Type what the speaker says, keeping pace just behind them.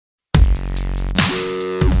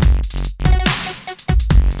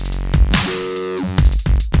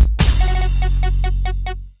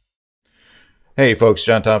Hey folks,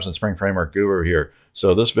 John Thompson, Spring Framework Guru here.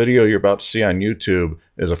 So this video you're about to see on YouTube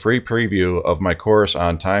is a free preview of my course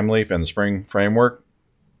on Thymeleaf and the Spring Framework,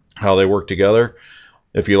 how they work together.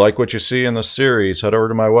 If you like what you see in this series, head over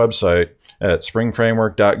to my website at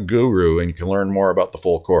springframework.guru and you can learn more about the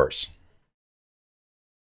full course.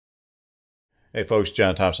 Hey folks,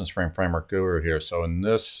 John Thompson, Spring Framework Guru here. So in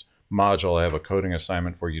this module, I have a coding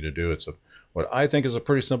assignment for you to do. It's what I think is a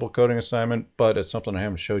pretty simple coding assignment, but it's something I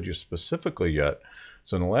haven't showed you specifically yet.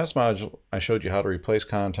 So in the last module, I showed you how to replace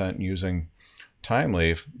content using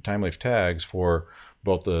Thymeleaf tags for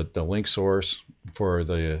both the link source for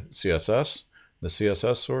the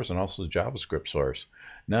CSS source, and also the JavaScript source.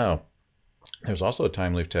 Now, there's also a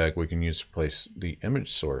Thymeleaf tag we can use to replace the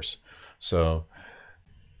image source. So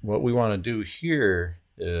what we want to do here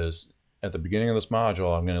is at the beginning of this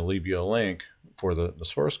module, I'm going to leave you a link for the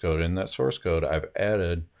source code. In that source code, I've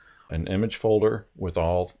added an image folder with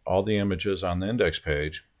all the images on the index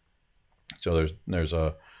page. So there's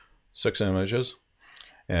 6 images,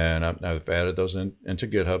 and I've added those into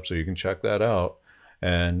GitHub so you can check that out.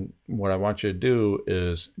 And what I want you to do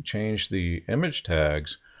is change the image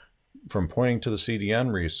tags from pointing to the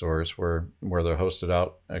CDN resource where they're hosted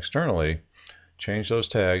out externally. Change those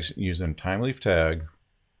tags using Thymeleaf tag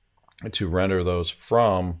to render those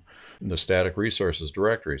from the static resources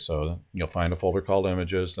directory. So you'll find a folder called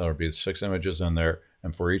images. There'll be 6 images in there,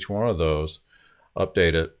 and for each one of those,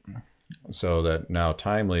 update it so that now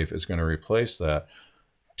Thymeleaf is going to replace that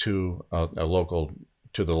to the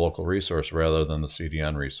local resource rather than the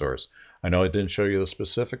CDN resource. I know I didn't show you this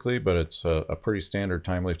specifically, but it's a pretty standard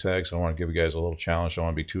Thymeleaf tag, so I want to give you guys a little challenge. I don't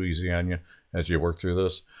want to be too easy on you as you work through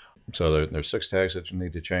this. So there's 6 tags that you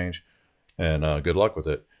need to change, and good luck with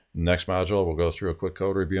it. Next module, we'll go through a quick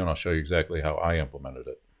code review, and I'll show you exactly how I implemented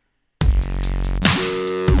it.